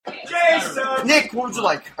Nick, what would you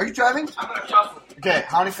like? Are you driving? I'm gonna shuffle. Okay,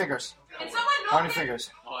 how many fingers? How many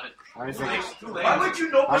fingers? How many fingers? Why would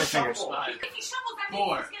you know How many fingers? If he shuffles that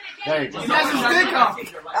Four. he's gonna get There you go. He has his dick up.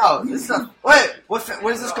 Oh, this is not. Wait, what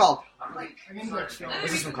is this called? What's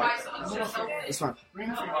this one called? This one.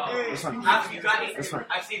 This one. After you got it, This one.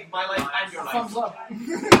 I saved my life and your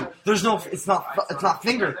life. There's no. It's not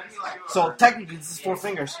finger. So technically, this is 4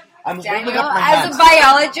 fingers. I'm holding Daniel, up my as hands. a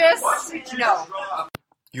biologist, no.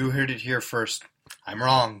 You heard it here first. I'm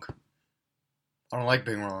wrong. I don't like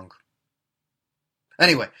being wrong.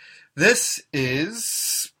 Anyway, this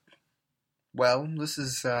is... Well, this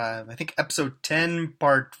is, I think, episode 10,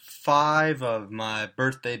 part 5 of my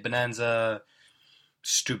birthday bonanza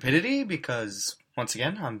stupidity, because, once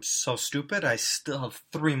again, I'm so stupid, I still have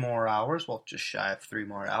 3 more hours, well, just shy of 3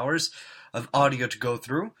 more hours of audio to go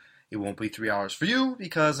through. It won't be 3 hours for you,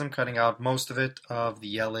 because I'm cutting out most of it, of the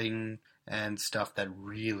yelling and stuff that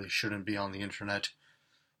really shouldn't be on the internet.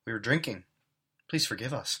 We were drinking. Please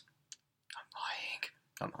forgive us. I'm lying.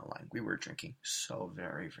 I'm not lying. We were drinking so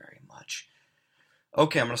very, very much.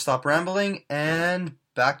 Okay, I'm going to stop rambling and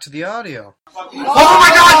back to the audio. Oh my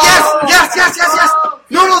god, yes!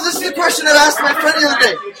 No, this is the question that I asked my friend the other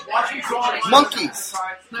day. Monkeys.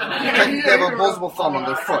 They have a opposable thumb on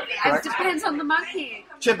their foot, It correct? depends on the monkey.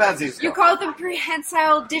 Chimpanzees. You call them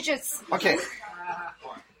prehensile digits. Okay,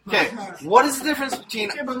 what is the difference between...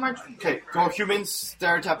 Okay, go humans,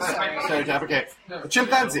 stereotype, okay. A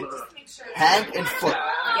chimpanzee, hand and foot.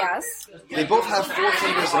 Yes. They both have 4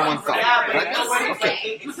 fingers and 1 thumb, right?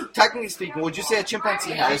 Okay. Technically speaking, would you say a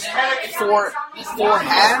chimpanzee has 4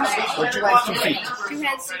 hands or 2 hands, 2 feet? 2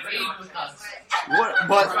 hands, 2 feet.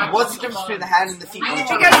 But what's the difference between the hand and the feet?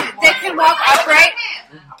 Because they can walk upright,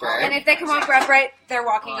 and Okay. if they can walk upright, they're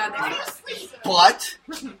walking on their feet. But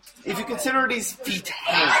if you consider these feet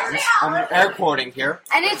hands, I'm air quoting here.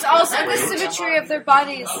 And it's also the symmetry of their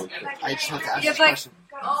bodies. I just have to ask You this have, like- question.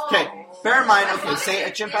 Okay, bear in mind, okay, say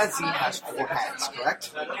a chimpanzee has 4 hands,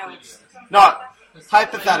 correct? No,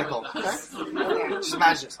 hypothetical, okay? Just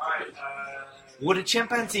imagine this. Would a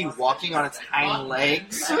chimpanzee walking on its hind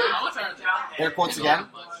legs, air quotes again,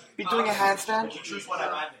 be doing a handstand?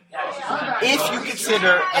 If you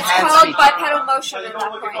consider a It's hand's called feet. bipedal motion at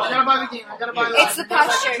that point. It's the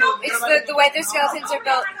posture. It's the way their skeletons are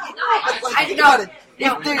built. I Think know. about it.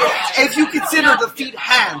 If you consider the feet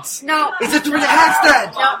hands, No. is it doing a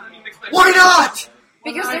handstand? No. Why not?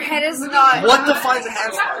 Because their head is not. What defines a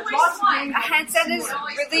handstand? A handstand is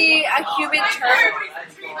really a human term.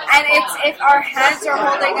 And it's if our hands are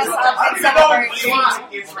holding us up instead of our feet.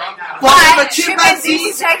 But if a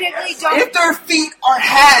chimpanzees chimpanzee, technically don't. if their feet are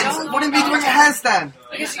hands, wouldn't it be doing a handstand?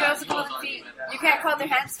 Because you also call them feet. You can't call their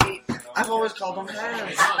hands feet. I've always called them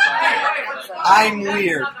hands. I'm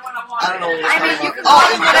weird. I don't know what I mean, you can Oh, call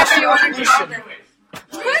them whatever you want to call them.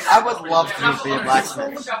 I would love to be a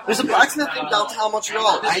blacksmith. There's a blacksmith in downtown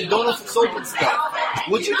Montreal. I don't know if it's open still.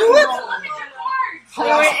 Would you do it?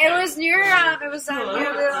 It was near the.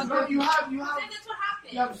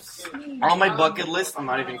 On my bucket list, I'm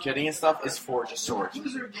not even kidding and stuff, is forge a sword.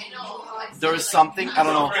 There is something, I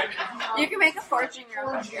don't know. You can make a fortune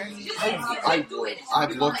your own here. I've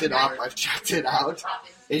looked it up, I've checked it out.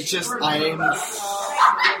 It's just, I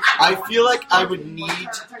feel like I would need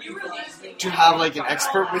to have like an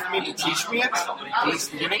expert with me to teach me it, at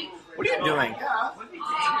least the beginning. What are you doing?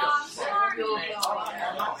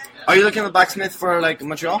 Are you looking at the blacksmith for like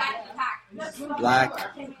Montreal? Black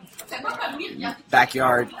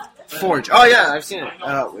backyard forge. Oh yeah, I've seen it.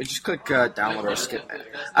 Just click download or skip it.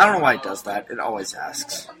 I don't know why it does that. It always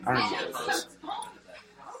asks. I don't know what it is.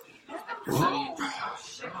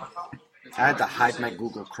 I had to hide my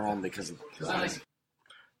Google Chrome because of the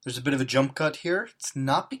There's a bit of a jump cut here. It's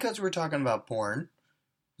not because we're talking about porn.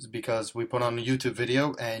 It's because we put on a YouTube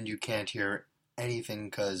video and you can't hear anything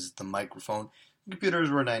because the microphone, the computers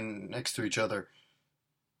were next to each other.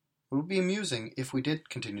 It would be amusing if we did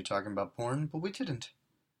continue talking about porn, but we didn't.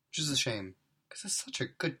 Which is a shame, because it's such a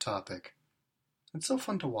good topic. It's so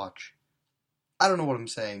fun to watch. I don't know what I'm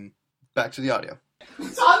saying. Back to the audio.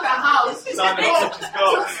 It's on the house. It's on the house. Just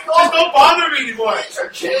go. Just don't bother me anymore.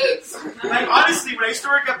 Kids. Like, honestly, when I used to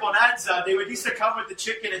work at Bonanza, they would used to come with the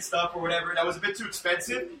chicken and stuff or whatever. That was a bit too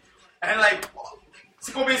expensive. And like,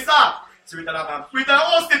 c'est combien ça? Putain,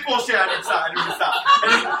 oh, c'était trop cher, I knew ça.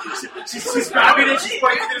 And then she's grabbing it, she's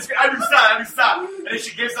pointing to the screen, I knew ça. And then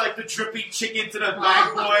she gives like the dripping chicken to the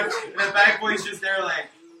bag boy, and the bag boy's just there like,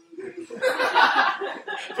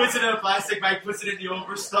 puts it in a plastic bag, puts it in the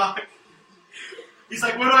overstock. He's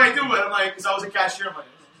like, what do I do? And I'm like, because I was a cashier, I'm like,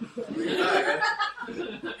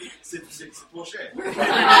 C'est ton chien.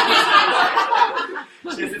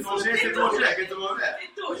 C'est ton chien, c'est ton chien.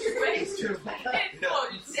 Qu'est-ce que tu vas faire?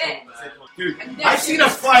 Dude, I've seen a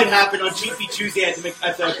fight happen on GP Tuesday at the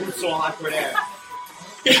Guzzo over there.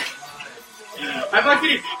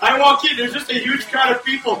 I walk in, there's just a huge crowd of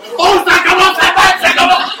people. Oh,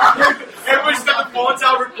 everybody's got the phones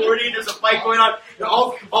out recording, there's a fight going on.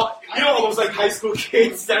 All those like high school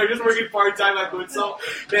kids that are just working part-time at Guzzo,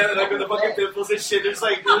 man, like with the fucking pimples and shit, they just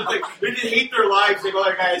hate their lives. They go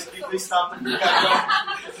like, guys, can you please stop? You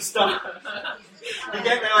gotta go. Just stop. You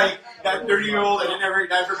get like that 30-year-old that never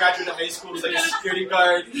graduated high school, who's like a security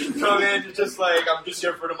guard, come in, and just like, I'm just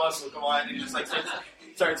here for the muscle, come on, and he just like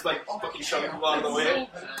starts like fucking shoving people out of the way.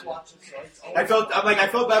 I felt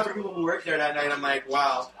bad for people who worked there that night. I'm like,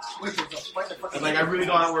 wow. I'm like, I really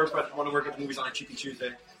don't want to work at movies on a Cheeky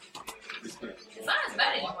Tuesday. It's not as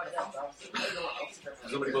bad anymore.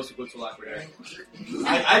 Nobody goes to go to a lot for there.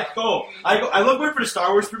 I go. I love going for the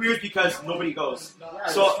Star Wars premieres because nobody goes.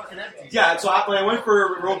 So yeah. So when I went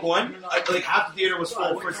for Rogue One, like half the theater was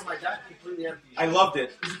full. I loved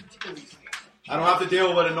it. I don't have to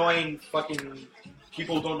deal with annoying fucking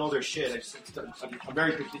people who don't know their shit. I'm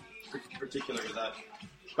very particular with that.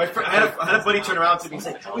 My friend, I had a buddy turn around to me and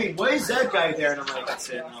say, "Wait, why is that guy there?" And I'm like, "That's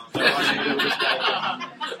it. No,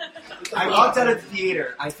 I walked out of the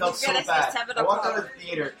theater. I felt so bad. I walked out of the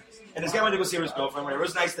theater, and this guy went to go see his girlfriend. It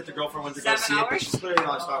was nice that the girlfriend went to go see it, but she's clearly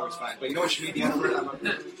not a Star Wars fan. But you know what she made the end of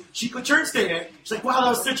it? She turns to him. She's like, "Wow,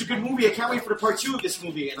 that was such a good movie. I can't wait for the part 2 of this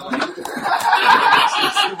movie." And I'm like,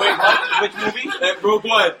 "Wait, what? Which movie?" Rogue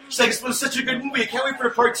One. She's like, "It was such a good movie. I can't wait for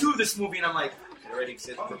part 2 of this movie." And I'm like, already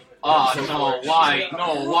exists. Oh, no, why?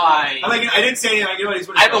 No, why? I'm like, I didn't say anything. Like,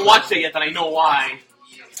 I haven't watched it yet, and I know why.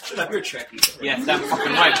 Shut up, you're a Trekkie. Yes, that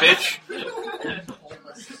fucking right, bitch.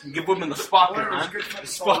 Give women the spocker, man. The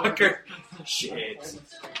spocker. Shit.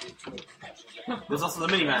 There's also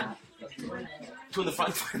the minivan. Two in the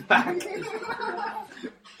front, two in the back.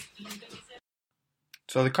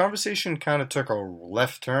 So the conversation kind of took a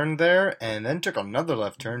left turn there, and then took another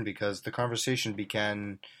left turn because the conversation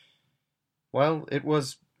began... Well,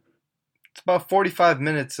 it's about 45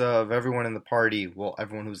 minutes of everyone in the party, well,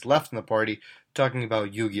 everyone who's left in the party, talking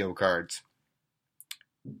about Yu-Gi-Oh cards.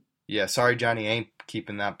 Yeah, sorry, Johnny, I ain't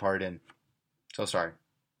keeping that part in. So sorry.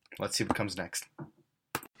 Let's see what comes next.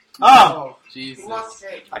 Oh! Jesus.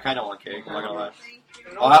 I kind of want cake, I'm not gonna lie.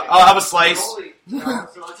 I'll have a slice. So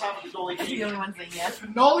let's have a cannoli cake. The only one saying yes.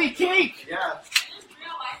 Cannoli cake! Yeah.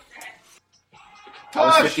 I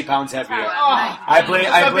was 50 pounds heavier. I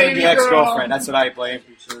blame the ex-girlfriend. That's what I blame.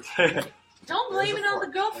 Don't blame it on the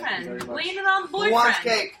girlfriend. Blame it on the boyfriend. Who wants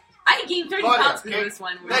cake? I gained 30 pounds because of this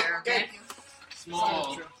one. Okay?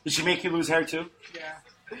 Small. Did she make you lose hair too? Yeah.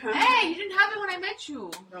 Hey, you didn't have it when I met you.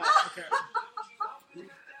 No, okay.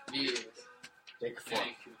 Yes. Take a fork.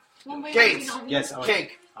 Thank you. Well, wait, Cake. you know, Yes.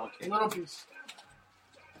 Cake. Okay. Little piece.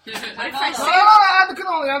 What if No, I no, say? no, add the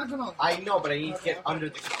cannoli, add the cannoli. I know, but I need to get under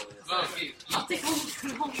the cannoli. Oh, okay. I'll take all the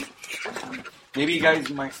cannoli. Maybe you guys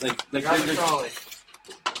might like. Got the cannoli.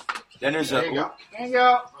 Then there's There you go. There you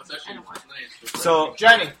go. Oh, it's actually nice. So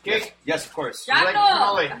Jenny, cake. yes, of course. You like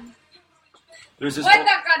cannoli? There's this. What the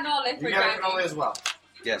cannoli for You got a Johnny? cannoli as well,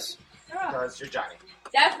 Yes. because you're Johnny.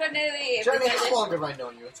 Definitely. Johnny, how long have I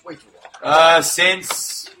known you? It's way too long.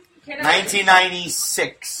 Since Can I-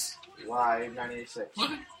 1996. Why 96?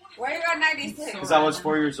 Where you got 96? Because I was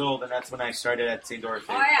 4 years old, and that's when I started at St. Dorothy.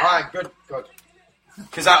 Oh, yeah. Alright, good, good.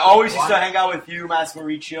 Because I always used to hang out with you, Mass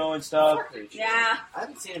Mauricio, and stuff. Yeah. I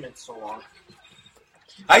haven't seen him in so long.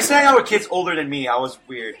 I used to hang out with kids older than me. I was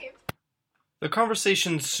weird. The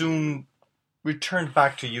conversation soon returned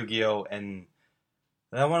back to Yu-Gi-Oh! And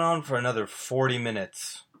that went on for another 40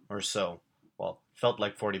 minutes or so. Well, felt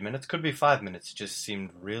like 40 minutes. Could be 5 minutes. It just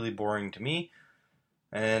seemed really boring to me.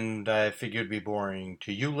 And I figured it'd be boring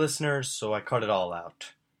to you listeners, so I cut it all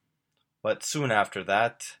out. But soon after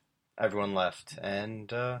that, everyone left,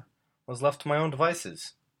 and was left to my own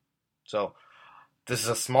devices. So, this is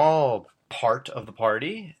a small part of the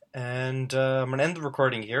party, and I'm going to end the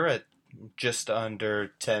recording here at just under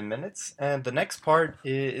 10 minutes, and the next part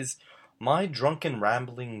is my drunken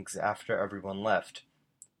ramblings after everyone left.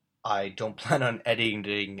 I don't plan on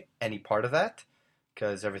editing any part of that,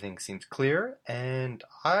 because everything seems clear, and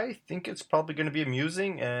I think it's probably going to be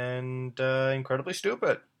amusing and incredibly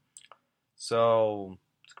stupid. So,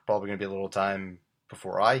 it's probably going to be a little time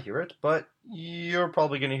before I hear it, but you're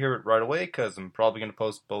probably going to hear it right away, because I'm probably going to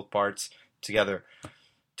post both parts together.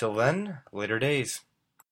 Till then, later days.